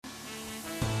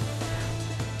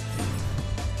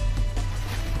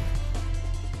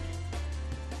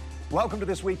Welcome to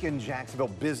This Week in Jacksonville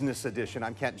Business Edition.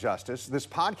 I'm Kent Justice. This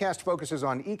podcast focuses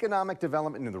on economic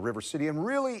development in the River City and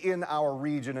really in our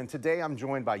region. And today I'm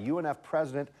joined by UNF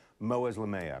President Moez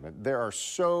Limayen. There are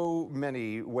so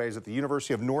many ways that the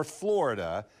University of North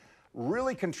Florida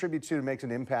really contributes to and makes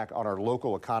an impact on our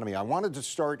local economy. I wanted to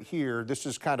start here. This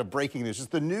is kind of breaking news. This is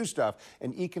the new stuff,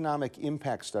 an economic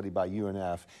impact study by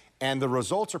UNF. And the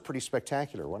results are pretty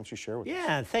spectacular. Why don't you share with us?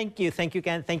 Yeah, thank you. Thank you,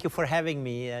 Ken. Thank you for having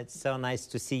me. It's so nice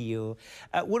to see you.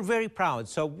 We're very proud.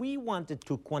 So we wanted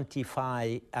to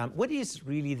quantify what is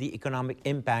really the economic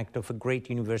impact of a great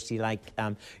university like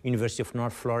University of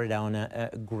North Florida on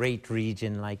a great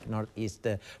region like Northeast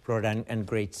Florida and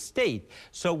great state.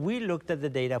 So we looked at the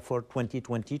data for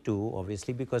 2022,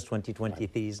 obviously, because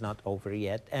 2023 is not over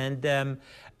yet. And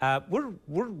we're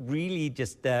really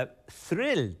just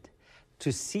thrilled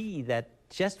to see that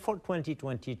just for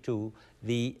 2022,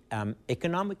 the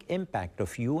economic impact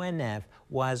of UNF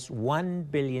was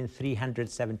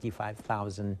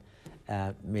 $1,375,000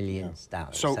 million.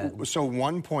 So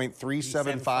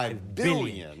 1.375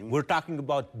 billion. We're talking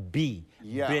about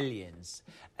billions.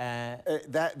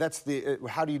 That's the.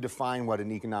 How do you define what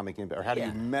an economic impact, or how do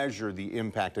you measure the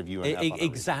impact of UNF?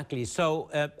 Exactly. So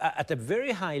at a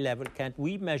very high level, Kent,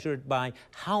 we measured by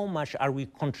how much are we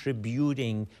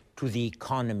contributing to the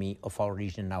economy of our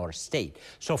region, our state.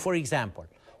 So, for example,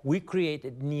 we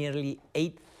created nearly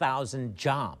 8,000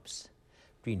 jobs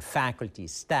between faculty,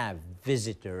 staff,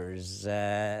 visitors,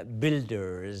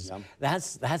 builders.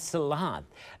 That's a lot.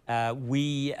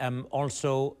 We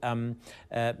also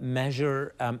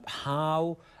measure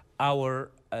how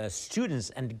our students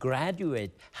and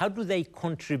graduate, how do they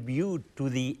contribute to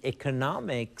the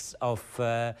economics of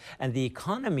and the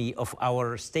economy of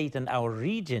our state and our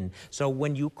region. So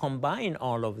when you combine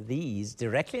all of these,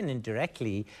 directly and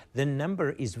indirectly, the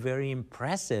number is very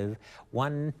impressive,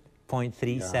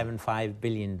 $1.375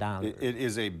 billion. It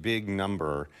is a big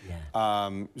number.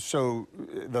 So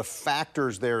the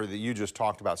factors there that you just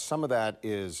talked about, some of that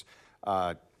is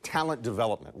talent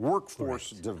development, workforce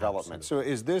development. Absolutely.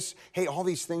 So is this, hey, all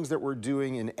these things that we're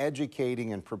doing in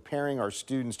educating and preparing our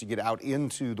students to get out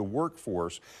into the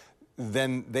workforce,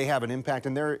 then they have an impact.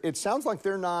 And it sounds like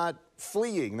they're not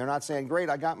fleeing. They're not saying, great,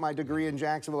 I got my degree in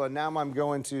Jacksonville and now I'm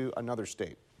going to another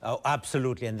state. Oh,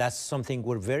 absolutely, and that's something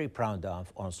we're very proud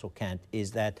of also, Kent, is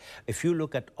that if you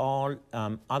look at all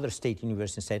other state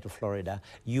universities in the state of Florida,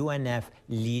 UNF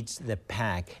leads the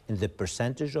pack in the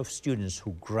percentage of students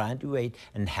who graduate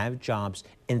and have jobs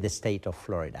in the state of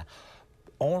Florida.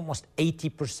 Almost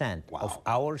 80% of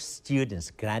our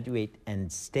students graduate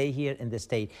and stay here in the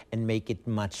state and make it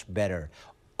much better.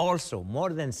 Also, more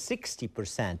than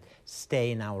 60%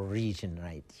 stay in our region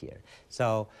right here.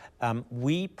 So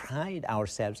we pride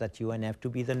ourselves at UNF to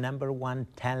be the #1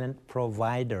 talent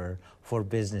provider for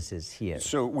businesses here.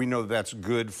 So we know that's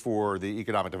good for the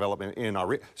economic development in our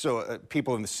region. So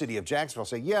people in the city of Jacksonville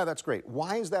say, yeah, that's great.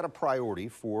 Why is that a priority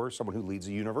for someone who leads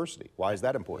a university? Why is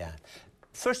that important?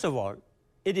 First of all,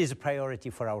 it is a priority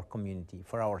for our community,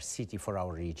 for our city, for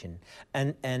our region.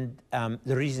 And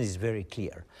the reason is very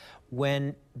clear.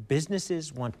 When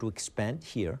businesses want to expand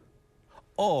here,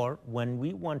 or when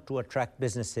we want to attract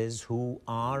businesses who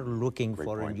are looking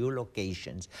for new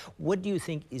locations, what do you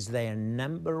think is their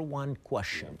 #1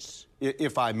 questions?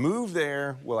 If I move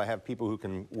there, will I have people who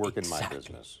can work in my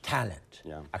business? Talent.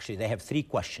 Actually, they have 3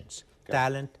 questions.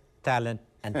 Talent, talent,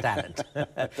 and talent.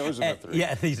 Those are the 3.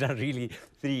 Yeah, these are really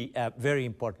 3 very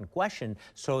important questions.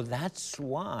 So that's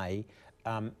why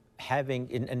and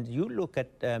you look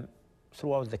at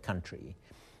throughout the country,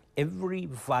 every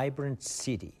vibrant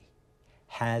city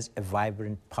has a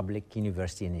vibrant public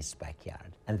university in its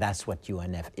backyard. And that's what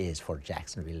UNF is for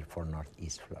Jacksonville, for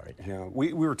Northeast Florida. Yeah,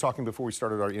 we were talking before we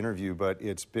started our interview, but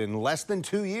it's been less than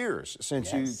 2 years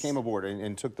since you came aboard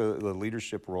and took the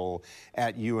leadership role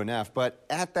at UNF. But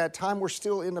at that time, we're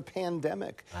still in a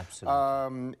pandemic.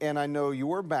 Absolutely. And I know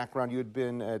your background, you had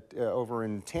been over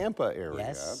in Tampa area.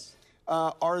 Yes.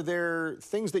 Are there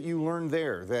things that you learned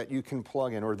there that you can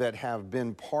plug in or that have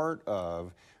been part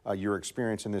of your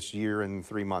experience in this year and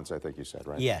 3 months, I think you said,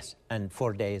 right? Yes, and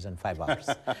 4 days and 5 hours.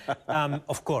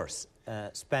 Of course,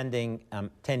 spending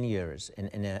 10 years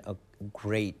in a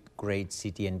great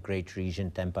city and great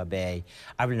region, Tampa Bay,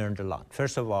 I've learned a lot.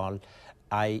 First of all,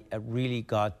 I really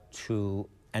got to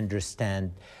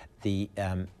understand the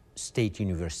state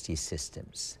university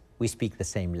systems. We speak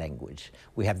the same language.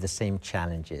 We have the same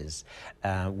challenges.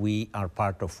 We are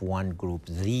part of one group,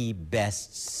 the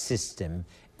best system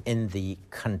in the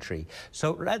country.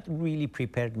 So that really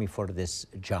prepared me for this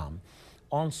job.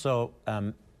 Also,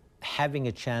 having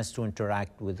a chance to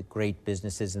interact with great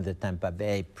businesses in the Tampa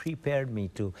Bay prepared me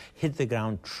to hit the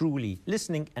ground truly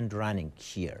listening and running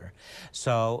here.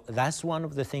 So that's one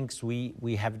of the things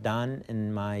we have done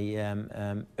in my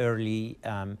early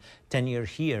tenure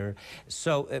here.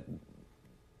 So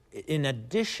in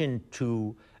addition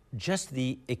to just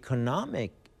the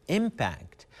economic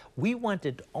impact, we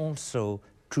wanted also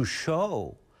to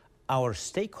show our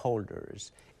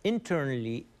stakeholders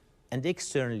internally and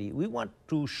externally, we want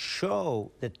to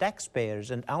show the taxpayers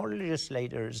and our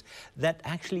legislators that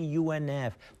actually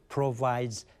UNF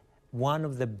provides one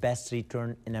of the best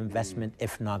return in investment,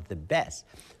 if not the best.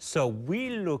 So we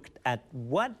looked at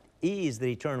what is the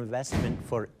return on investment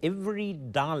for every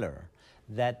dollar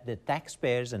that the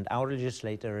taxpayers and our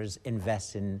legislators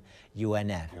invest in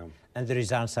UNF. Yeah. And the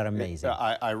results are amazing.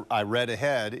 I read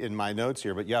ahead in my notes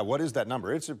here, but yeah, what is that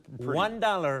number? It's a pretty...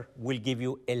 $1 will give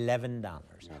you $11.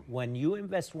 Yeah. When you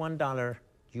invest $1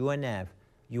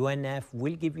 UNF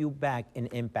will give you back in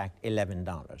impact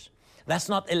 $11. That's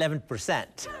not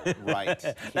 11%. Right.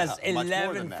 That's yeah,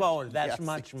 11-fold. That's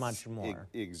yes, much more.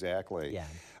 Exactly. Yeah.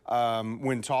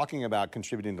 When talking about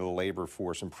contributing to the labor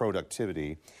force and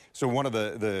productivity, so one of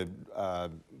the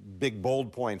big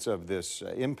bold points of this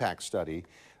impact study,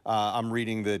 I'm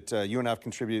reading that UNF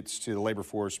contributes to the labor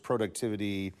force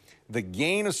productivity. The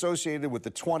gain associated with the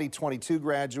 2022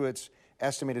 graduates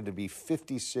estimated to be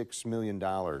 $56 million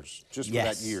just for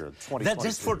that year, 2022. That's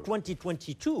just for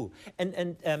 2022.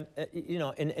 And you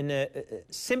know,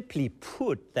 simply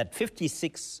put, that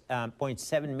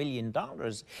 $56.7 million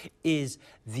is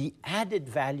the added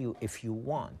value, if you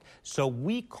want. So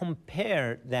we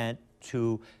compare that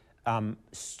to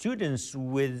students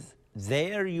with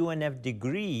their UNF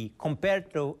degree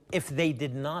compared to if they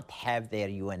did not have their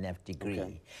UNF degree.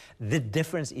 Okay. The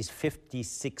difference is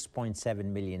 $56.7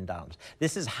 million.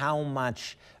 This is how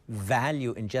much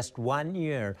value in just 1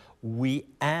 year we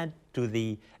add to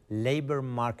the labor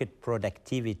market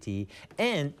productivity.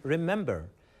 And remember,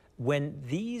 when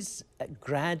these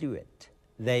graduates,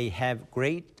 they have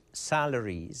great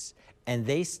salaries and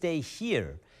they stay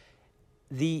here,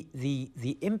 the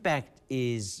impact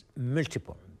is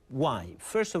multiple. Why?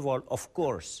 First of all, of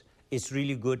course, it's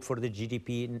really good for the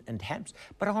GDP and HEMS,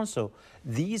 but also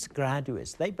these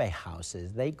graduates, they buy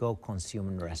houses, they go consume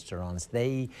in restaurants,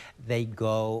 they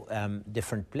go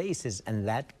different places, and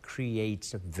that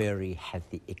creates a very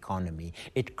healthy economy.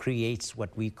 It creates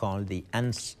what we call the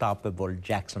unstoppable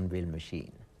Jacksonville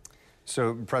machine.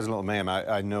 So, President Limayen,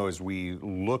 I know as we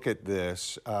look at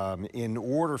this, in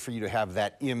order for you to have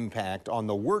that impact on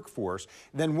the workforce,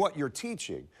 then what you're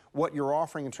teaching, what you're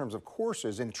offering in terms of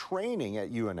courses and training at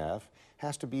UNF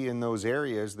has to be in those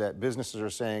areas that businesses are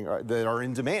saying that are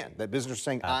in demand, that businesses are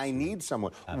saying, I need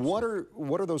someone. Absolutely.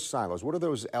 What are those silos? What are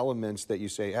those elements that you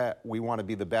say, we want to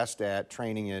be the best at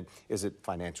training in? Is it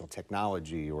financial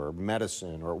technology or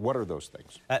medicine, or what are those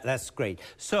things? That's great.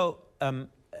 So,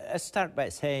 let's start by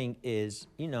saying is,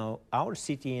 you know, our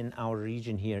city and our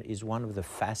region here is one of the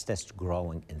fastest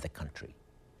growing in the country.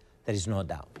 There is no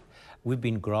doubt. We've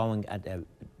been growing at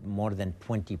more than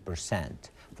 20%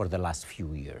 for the last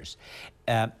few years.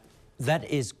 That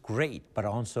is great, but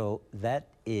also that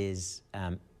is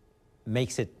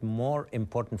makes it more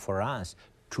important for us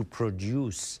to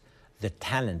produce the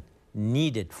talent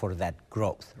needed for that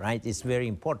growth, right? It's very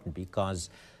important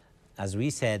because, as we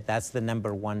said, that's the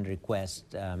 #1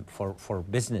 request for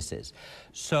businesses.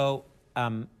 So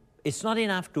it's not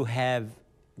enough to have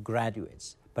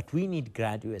graduates, but we need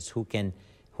graduates who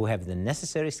have the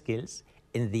necessary skills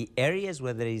in the areas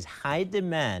where there is high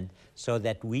demand so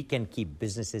that we can keep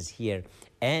businesses here,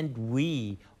 and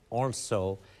we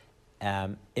also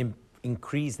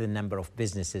increase the number of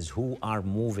businesses who are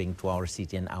moving to our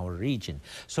city and our region.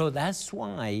 So that's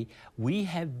why we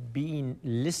have been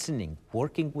listening,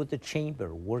 working with the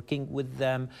chamber, working with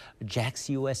JAX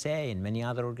USA and many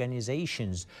other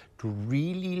organizations to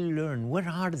really learn what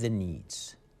are the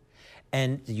needs.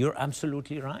 And you're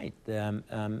absolutely right.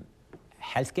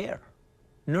 Healthcare,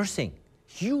 nursing,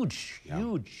 huge gap.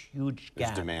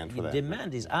 There's demand for that.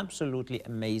 Demand is absolutely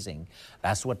amazing.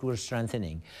 That's what we're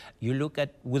strengthening. You look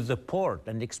at with the port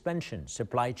and expansion,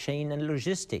 supply chain and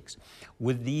logistics,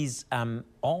 with these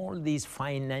all these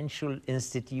financial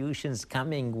institutions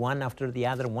coming one after the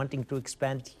other, wanting to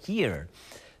expand here.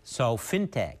 So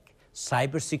fintech,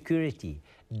 cybersecurity,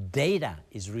 data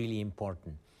is really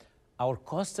important. Our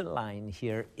coastal line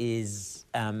here is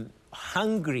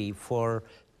hungry for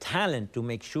talent to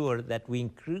make sure that we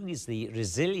increase the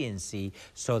resiliency.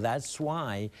 So that's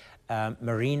why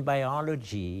marine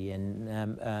biology and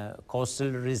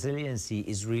coastal resiliency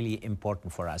is really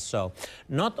important for us. So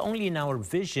not only in our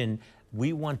vision,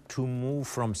 we want to move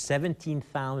from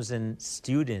 17,000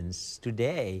 students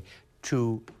today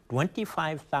to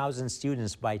 25,000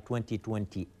 students by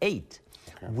 2028.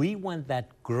 Okay. We want that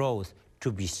growth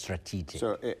to be strategic.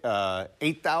 So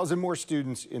 8,000 more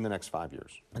students in the next 5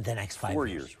 years. In the next 5 years. 4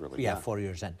 years, really. Yeah, 4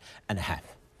 years and a half.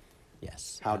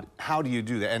 Yes. How do you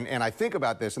do that? And I think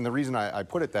about this, and the reason I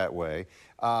put it that way,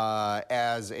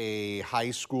 as a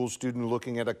high school student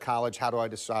looking at a college, how do I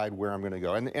decide where I'm going to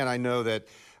go? And I know that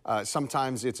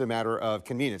sometimes it's a matter of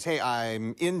convenience. Hey,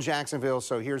 I'm in Jacksonville,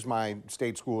 so here's my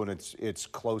state school, and it's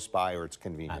close by or it's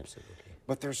convenient. Absolutely.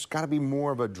 But there's got to be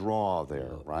more of a draw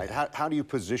there, right? Yeah. How do you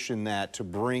position that to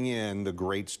bring in the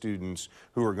great students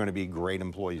who are going to be great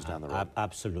employees down the road?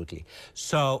 Absolutely.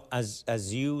 So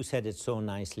as you said it so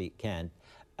nicely, Kent,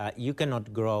 you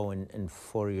cannot grow in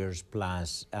 4 years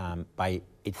plus by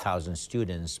 8,000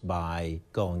 students by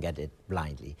going at it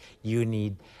blindly. You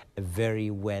need a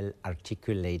very well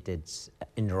articulated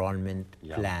enrollment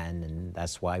plan, and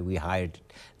that's why we hired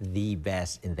the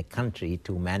best in the country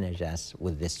to manage us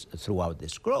with this throughout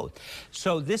this growth.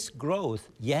 So this growth,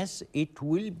 yes, it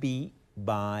will be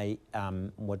by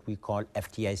what we call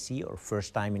FTIC, or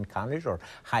first time in college, or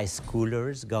high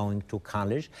schoolers going to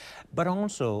college, but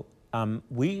also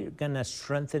we're going to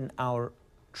strengthen our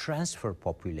transfer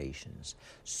populations,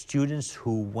 students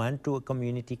who went to a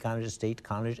community college, state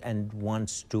college, and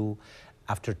wants to,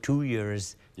 after 2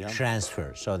 years,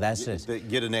 transfer. So that's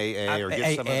get an AA or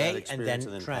get some of that experience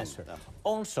and then transfer.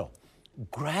 Also,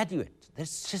 graduate.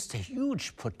 There's just a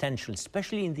huge potential,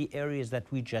 especially in the areas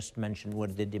that we just mentioned, where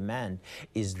the demand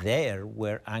is there,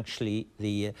 where actually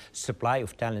the supply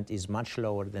of talent is much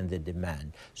lower than the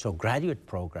demand. So graduate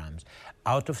programs,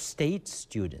 out-of-state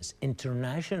students,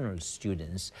 international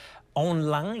students,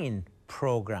 online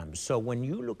programs. So when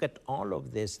you look at all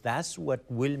of this, that's what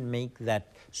will make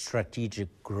that strategic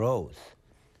growth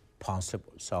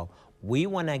possible. So we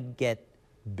want to get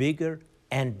bigger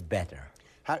and better.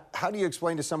 How do you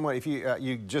explain to someone, if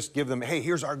you just give them, hey,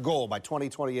 here's our goal by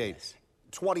 2028,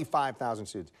 25,000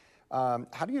 students.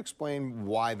 How do you explain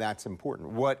why that's important?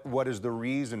 What is the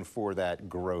reason for that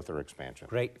growth or expansion?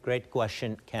 Great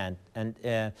question, Kent.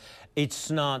 And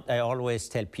it's not, I always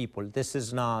tell people, this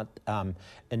is not a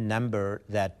number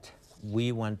that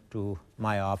we went to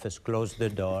my office, close the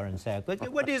door, and say,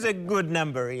 what is a good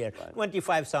number here? Right.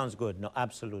 25 sounds good. No,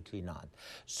 absolutely not.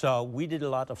 So we did a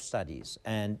lot of studies,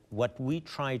 and what we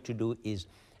try to do is,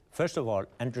 first of all,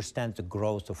 understand the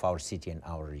growth of our city and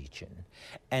our region,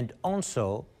 and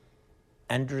also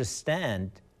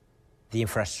understand the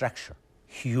infrastructure,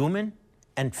 human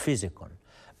and physical,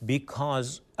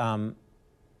 because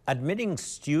admitting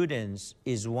students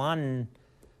is one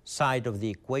side of the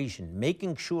equation,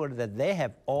 making sure that they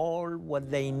have all what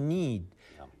they need,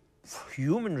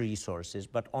 human resources,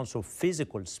 but also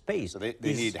physical space. So they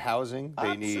need housing,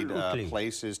 they need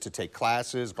places to take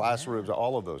classes, classrooms,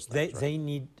 all of those things. They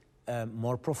need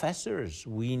more professors,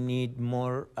 we need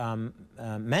more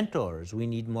mentors, we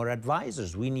need more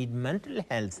advisors, we need mental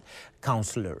health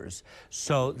counselors.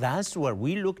 So that's where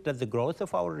we looked at the growth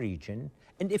of our region.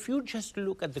 And if you just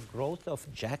look at the growth of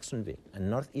Jacksonville and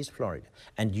Northeast Florida,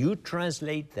 and you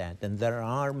translate that, then there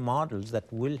are models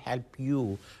that will help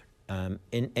you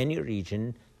in any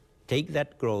region take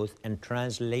that growth and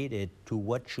translate it to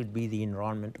what should be the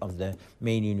enrollment of the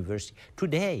main university.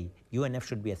 Today, UNF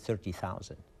should be at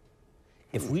 30,000.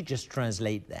 If we just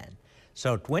translate that.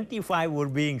 So 25, we're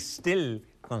being still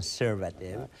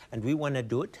conservative, and we want to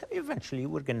do it. Eventually,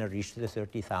 we're going to reach the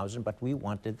 30,000, but we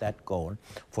wanted that goal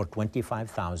for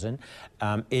 25,000.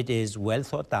 It is well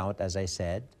thought out, as I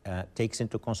said, takes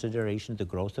into consideration the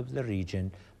growth of the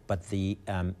region, but the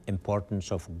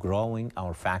importance of growing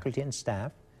our faculty and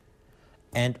staff,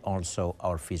 and also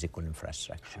our physical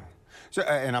infrastructure. So,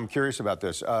 and I'm curious about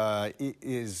this,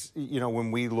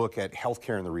 when we look at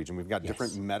healthcare in the region, we've got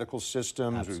different medical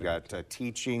systems, Absolutely. We've got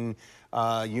teaching,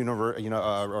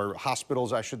 or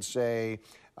hospitals, I should say.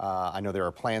 I know there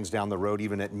are plans down the road,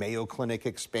 even at Mayo Clinic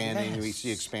expanding. We see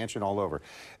expansion all over.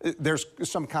 There's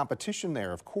some competition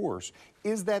there, of course.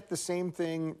 Is that the same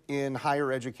thing in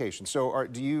higher education? So are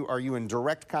you in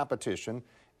direct competition?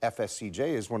 FSCJ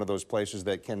is one of those places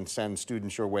that can send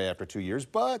students your way after 2 years,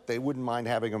 but they wouldn't mind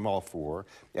having them all four.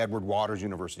 Edward Waters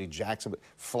University, Jacksonville,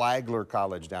 Flagler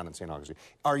College down in St. Augustine.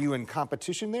 Are you in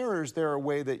competition there, or is there a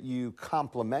way that you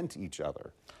complement each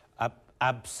other?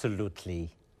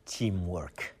 Absolutely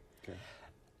teamwork.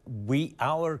 Okay.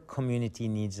 Our community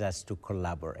needs us to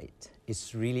collaborate.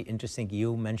 It's really interesting.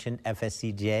 You mentioned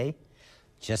FSCJ.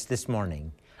 Just this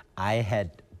morning, I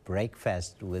had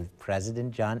breakfast with President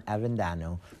John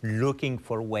Avendano, looking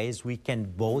for ways we can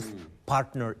both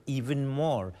partner even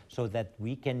more so that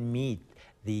we can meet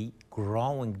the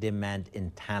growing demand in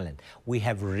talent. We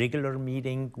have regular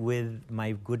meeting with my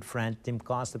good friend Tim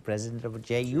Cost, the president of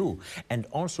JU. And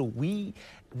also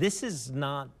this is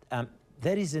not,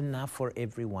 there is enough for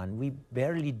everyone. We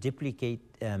barely duplicate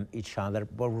each other,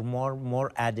 but we're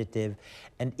more additive.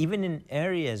 And even in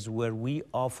areas where we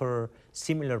offer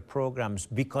similar programs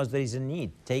because there is a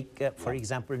need. Take, for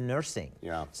example, nursing.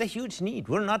 Yeah. It's a huge need.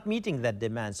 We're not meeting that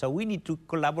demand. So we need to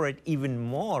collaborate even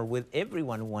more with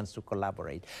everyone who wants to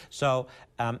collaborate. So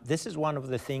this is one of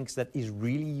the things that is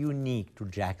really unique to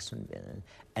Jacksonville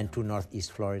and to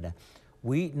Northeast Florida.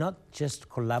 We not just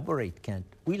collaborate, Kent,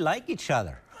 we like each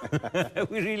other.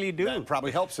 We really do. That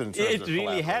probably helps in terms of It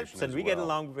really helps, and we get well.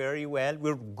 along very well.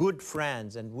 We're good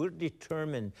friends, and we're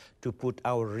determined to put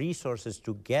our resources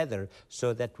together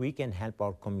so that we can help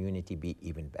our community be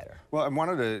even better. Well, I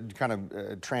wanted to kind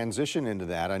of transition into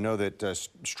that. I know that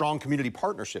strong community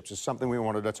partnerships is something we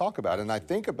wanted to talk about, and I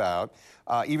think about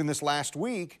even this last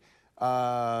week,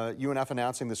 UNF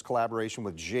announcing this collaboration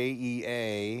with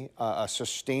JEA, a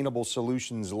Sustainable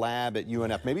Solutions Lab at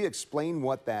UNF. Maybe explain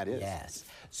what that is. Yes.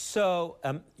 So,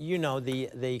 you know,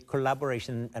 the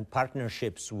collaboration and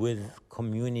partnerships with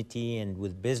community and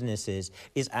with businesses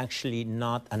is actually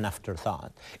not an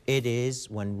afterthought. It is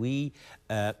when we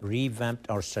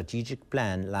revamped our strategic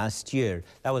plan last year,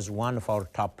 that was one of our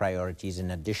top priorities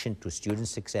in addition to student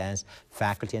success,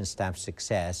 faculty and staff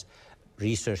success,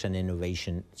 research and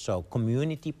innovation. So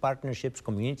community partnerships,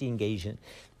 community engagement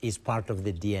is part of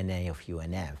the DNA of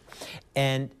UNF.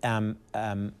 And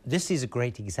this is a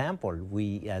great example.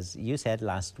 We, as you said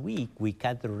last week, we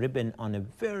cut the ribbon on a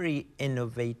very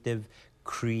innovative,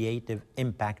 creative,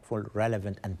 impactful,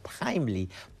 relevant, and timely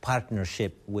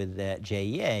partnership with the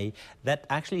JEA that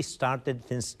actually started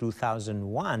since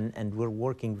 2001, and we're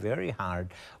working very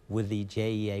hard with the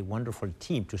JEA wonderful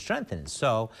team to strengthen.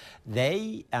 So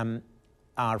they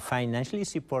are financially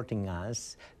supporting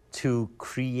us to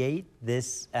create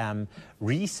this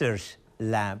research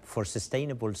lab for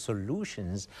sustainable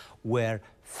solutions where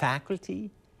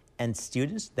faculty and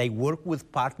students, they work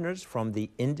with partners from the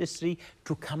industry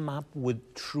to come up with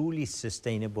truly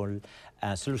sustainable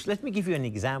solutions. Let me give you an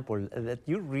example that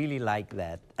you really like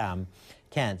that,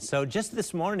 Ken. So just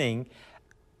this morning,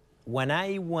 when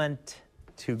I went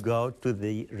to go to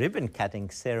the ribbon cutting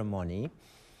ceremony,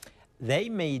 they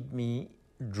made me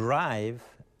drive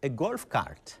a golf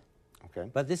cart. Okay.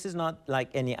 But this is not like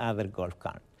any other golf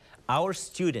cart. Our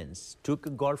students took a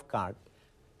golf cart,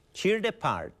 teared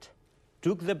apart,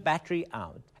 took the battery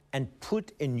out, and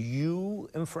put a new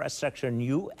infrastructure,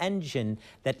 new engine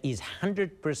that is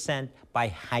 100% by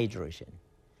hydrogen.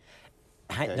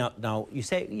 Okay. Now, you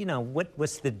say, you know,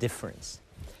 what's the difference?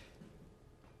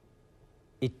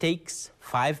 It takes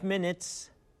 5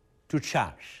 minutes to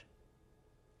charge.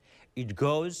 It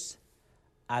goes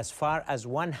as far as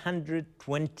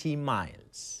 120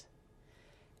 miles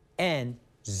and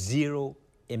zero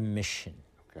emission.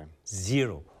 Okay.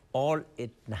 Zero. All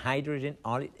hydrogen,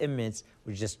 all it emits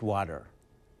was just water,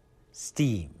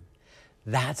 steam.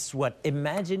 That's what,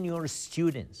 imagine your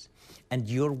students and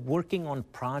you're working on a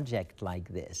project like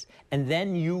this, and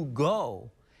then you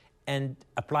go and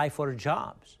apply for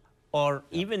jobs, or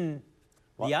even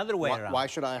the other way around. Why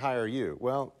should I hire you?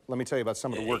 Well, let me tell you about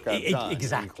some of the work I've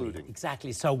done, including.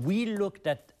 Exactly. So we looked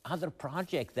at other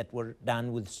projects that were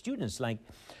done with students, like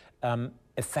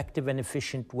effective and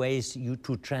efficient ways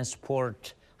to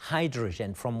transport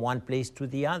hydrogen from one place to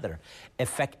the other.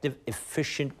 Effective,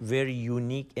 efficient, very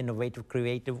unique, innovative,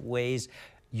 creative ways.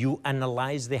 You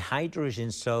analyze the hydrogen,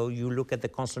 so you look at the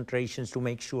concentrations to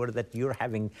make sure that you're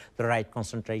having the right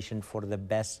concentration for the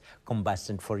best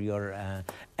combustion for your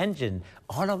engine.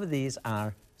 All of these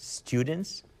are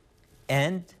students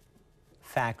and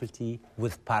faculty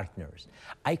with partners.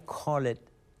 I call it,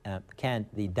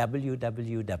 the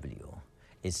WWW.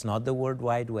 It's not the World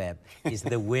Wide Web. It's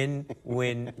the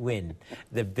win-win-win.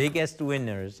 The biggest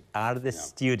winners are the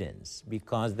students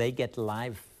because they get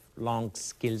lifelong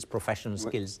skills, professional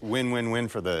skills. Win-win-win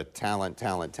for the talent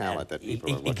that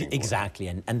people are looking for. Exactly,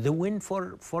 and the win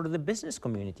for the business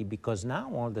community, because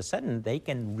now all of a sudden they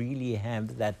can really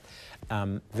have that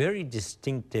very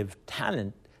distinctive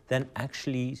talent that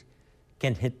actually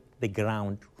can hit the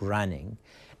ground running.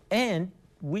 And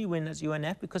we win as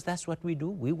UNF because that's what we do.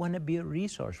 We want to be a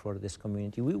resource for this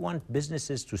community. We want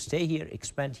businesses to stay here,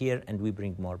 expand here, and we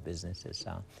bring more businesses.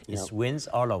 So it's wins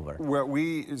all over. Well,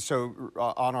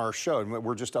 on our show, and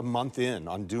we're just a month in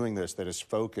on doing this, that is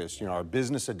focused, our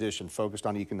business edition focused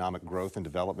on economic growth and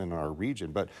development in our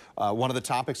region. But one of the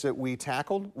topics that we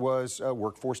tackled was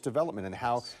workforce development and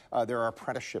how there are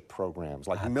apprenticeship programs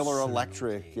like Miller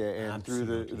Electric and through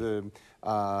the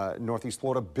Northeast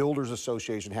Florida Builders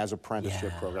Association has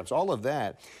apprenticeship programs, all of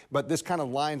that. But this kind of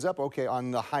lines up, okay,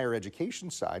 on the higher education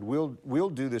side, we'll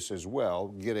do this as well,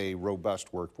 get a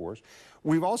robust workforce.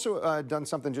 We've also done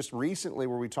something just recently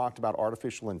where we talked about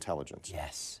artificial intelligence.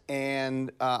 Yes.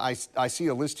 And I see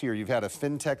a list here. You've had a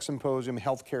fintech symposium,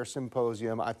 healthcare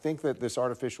symposium. I think that this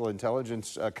artificial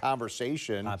intelligence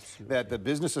conversation that the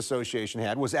Business Association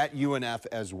had was at UNF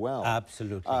as well.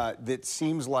 Absolutely. That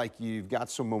seems like you've got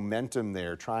some momentum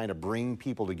there trying to bring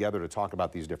people together to talk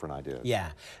about these different ideas. Yeah,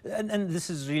 and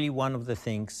this is really one of the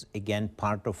things, again,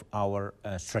 part of our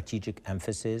strategic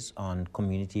emphasis on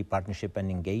community partnership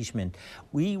and engagement.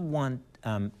 We want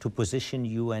to position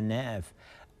UNF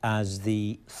as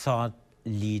the thought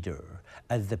leader,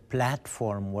 as the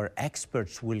platform where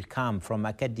experts will come from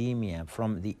academia,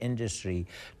 from the industry,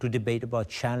 to debate about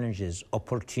challenges,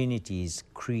 opportunities,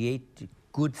 create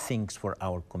good things for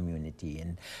our community.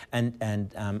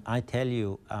 And I tell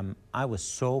you, I was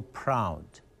so proud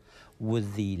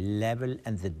with the level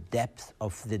and the depth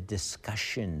of the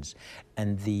discussions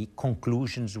and the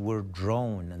conclusions were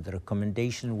drawn and the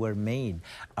recommendations were made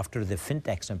after the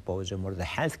FinTech Symposium or the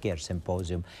Healthcare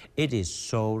Symposium. It is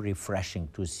so refreshing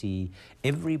to see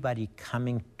everybody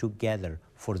coming together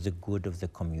for the good of the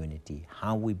community,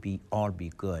 how we all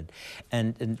be good.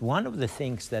 And one of the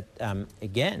things that,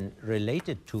 again,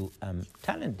 related to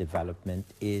talent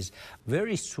development is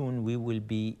very soon we will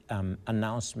be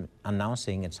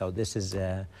announcing, and so this is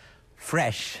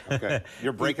fresh. Okay,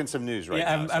 you're breaking some news right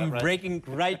now. I'm breaking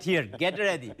right here, get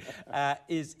ready,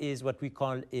 is what we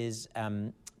call is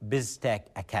BizTech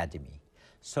Academy.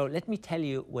 So let me tell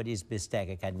you what is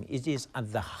BizTech Academy. It is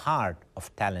at the heart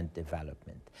of talent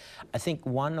development. I think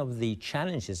one of the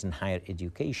challenges in higher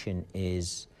education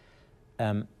is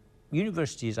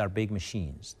universities are big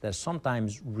machines. They're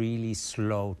sometimes really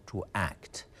slow to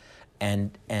act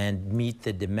and meet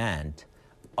the demand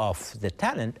of the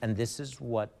talent, and this is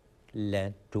what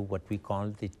led to what we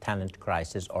call the talent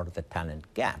crisis or the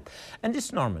talent gap. And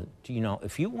it's normal.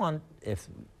 If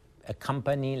a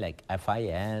company like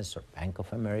FIS or Bank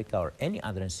of America or any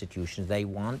other institution, they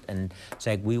want and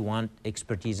say, we want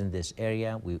expertise in this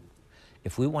area.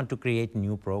 If we want to create a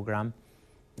new program,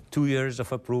 2 years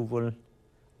of approval,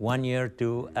 1 year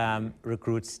to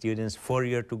recruit students, 4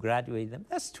 years to graduate them,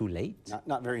 that's too late.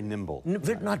 Not very nimble.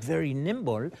 Not very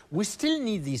nimble. We still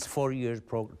need these 4 years,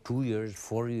 2 years,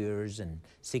 4 years, and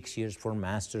 6 years for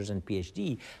masters and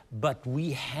PhD, but we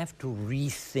have to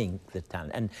rethink the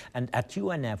talent. And at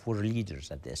UNF, we're leaders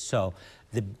at this. So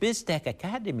the BizTech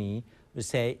Academy will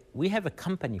say, we have a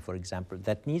company, for example,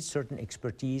 that needs certain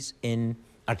expertise in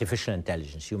artificial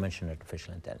intelligence. You mentioned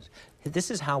artificial intelligence. This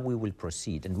is how we will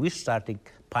proceed. And we're starting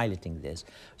piloting this.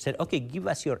 Said, okay, give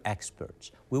us your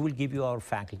experts. We will give you our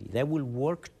faculty. They will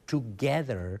work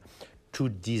together to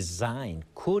design,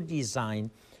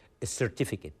 co-design a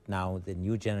certificate. Now, the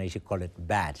new generation call it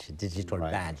badge, digital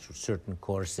badge for certain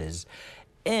courses.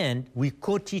 And we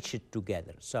co-teach it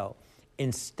together. So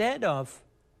instead of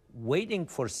waiting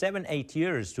for 7, 8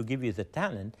 years to give you the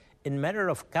talent, in a matter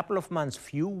of a couple of months,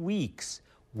 few weeks,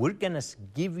 we're going to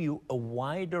give you a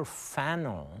wider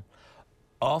funnel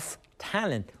of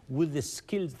talent with the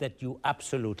skills that you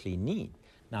absolutely need.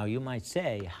 Now, you might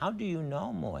say, how do you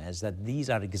know, Moez, that these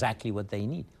are exactly what they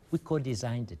need? We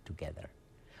co-designed it together.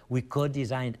 We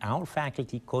co-designed, our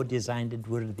faculty co-designed it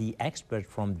with the expert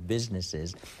from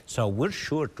businesses. So we're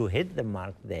sure to hit the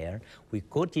mark there. We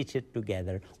co-teach it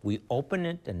together. We open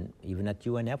it, and even at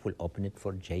UNF, we'll open it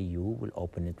for JU, we'll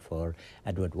open it for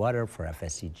Edward Water, for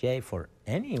FSCJ, for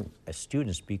any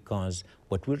students, because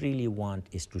what we really want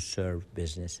is to serve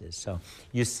businesses. So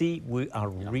you see, we are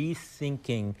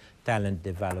rethinking talent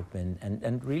development,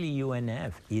 and really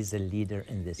UNF is a leader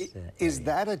in this area. Is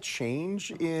that a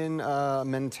change in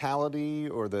mentality,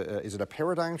 or is it a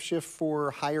paradigm shift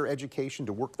for higher education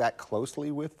to work that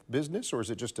closely with business, or is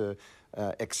it just a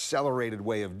accelerated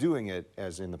way of doing it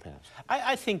as in the past?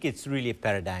 I think it's really a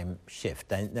paradigm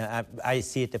shift. I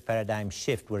see it a paradigm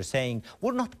shift. We're saying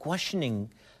we're not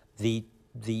questioning the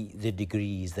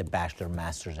degrees, the bachelor,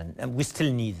 masters, and we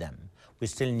still need them. We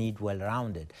still need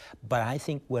well-rounded. But I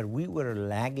think where we were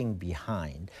lagging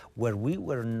behind, where we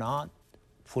were not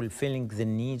fulfilling the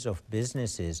needs of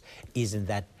businesses, is in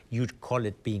that you'd call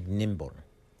it being nimble.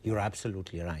 You're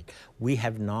absolutely right. We,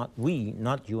 not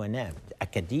UNF,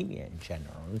 academia in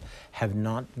general, have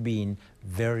not been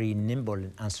very nimble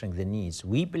in answering the needs.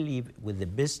 We believe with the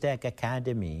BizTech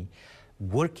Academy,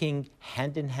 working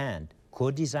hand in hand,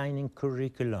 co-designing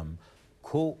curriculum,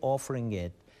 co-offering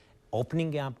it,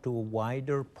 opening up to a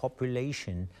wider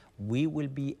population, we will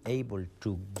be able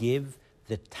to give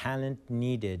the talent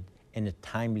needed in a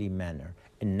timely manner,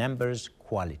 in numbers,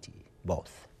 quality,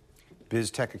 both.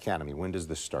 BizTech Academy, when does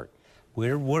this start?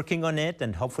 We're working on it,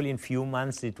 and hopefully in a few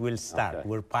months it will start. Okay.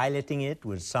 We're piloting it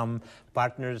with some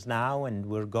partners now, and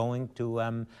we're going to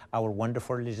our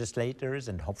wonderful legislators,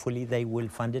 and hopefully they will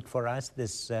fund it for us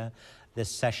this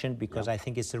session, because I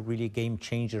think it's a really game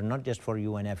changer, not just for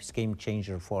UNF, it's a game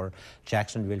changer for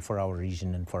Jacksonville, for our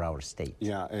region, and for our state.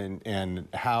 Yeah, and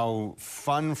how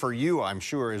fun for you, I'm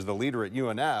sure, as the leader at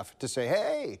UNF, to say,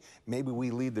 hey, maybe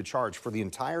we lead the charge for the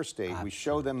entire state. Absolutely. We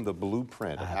show them the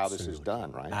blueprint of how this is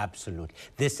done, right? Absolutely.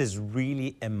 This is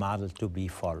really a model to be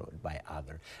followed by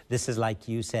others. This is, like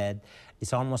you said,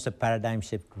 it's almost a paradigm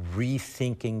shift,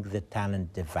 rethinking the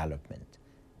talent development.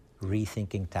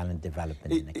 Rethinking talent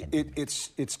development in academia.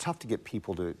 It's tough to get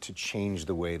people to change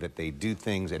the way that they do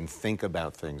things and think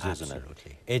about things, isn't it?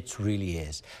 Absolutely. It really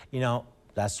is. You know,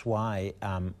 that's why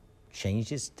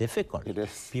change is difficult. It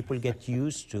is. People get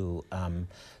used to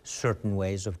certain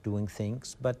ways of doing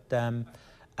things, but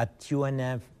at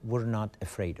UNF, we're not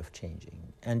afraid of changing.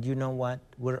 And you know what?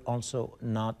 We're also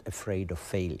not afraid of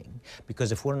failing.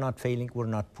 Because if we're not failing, we're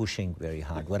not pushing very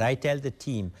hard. What I tell the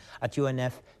team at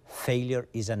UNF, failure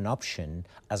is an option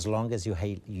as long as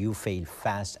you fail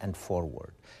fast and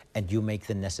forward and you make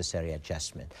the necessary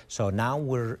adjustment. So now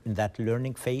we're in that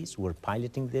learning phase. We're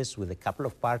piloting this with a couple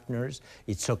of partners.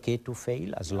 It's okay to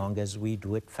fail as long as we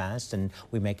do it fast and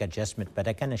we make adjustment. But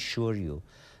I can assure you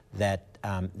that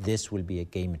this will be a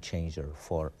game changer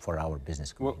for our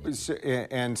business community. Well,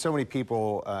 and so many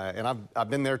people, and I've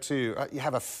been there too, you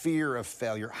have a fear of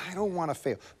failure. I don't want to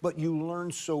fail. But you learn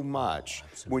so much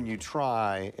when you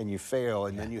try and you fail,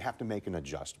 and then you have to make an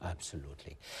adjustment.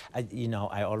 Absolutely. You know,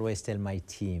 I always tell my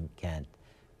team, Kent,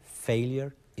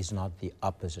 failure is not the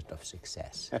opposite of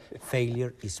success.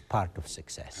 Failure is part of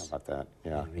success. How about that?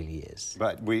 Yeah. It really is.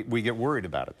 But we get worried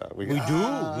about it, though.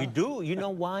 We do. You know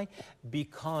why?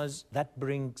 Because that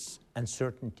brings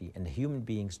uncertainty, and human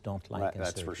beings don't like uncertainty.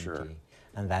 That's for sure.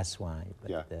 And that's why. But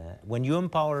Yeah. When you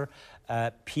empower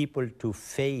people to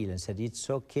fail and said it's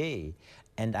okay,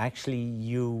 and actually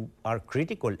you are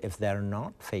critical if they're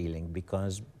not failing,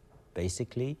 because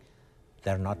basically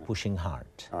they're not pushing hard.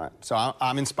 All right, so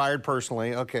I'm inspired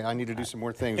personally. Okay, I need to do some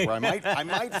more things where I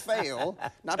might fail,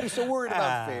 not be so worried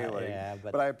about failing. Yeah,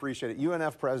 but I appreciate it.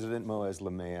 UNF President Moez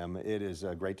Limayen, it is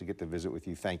great to get to visit with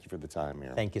you. Thank you for the time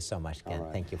here. Thank you so much, Ken.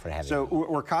 Right. Thank you for having me. So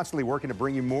we're constantly working to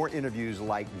bring you more interviews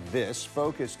like this,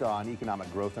 focused on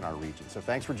economic growth in our region. So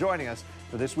thanks for joining us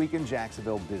for This Week in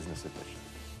Jacksonville Business Edition.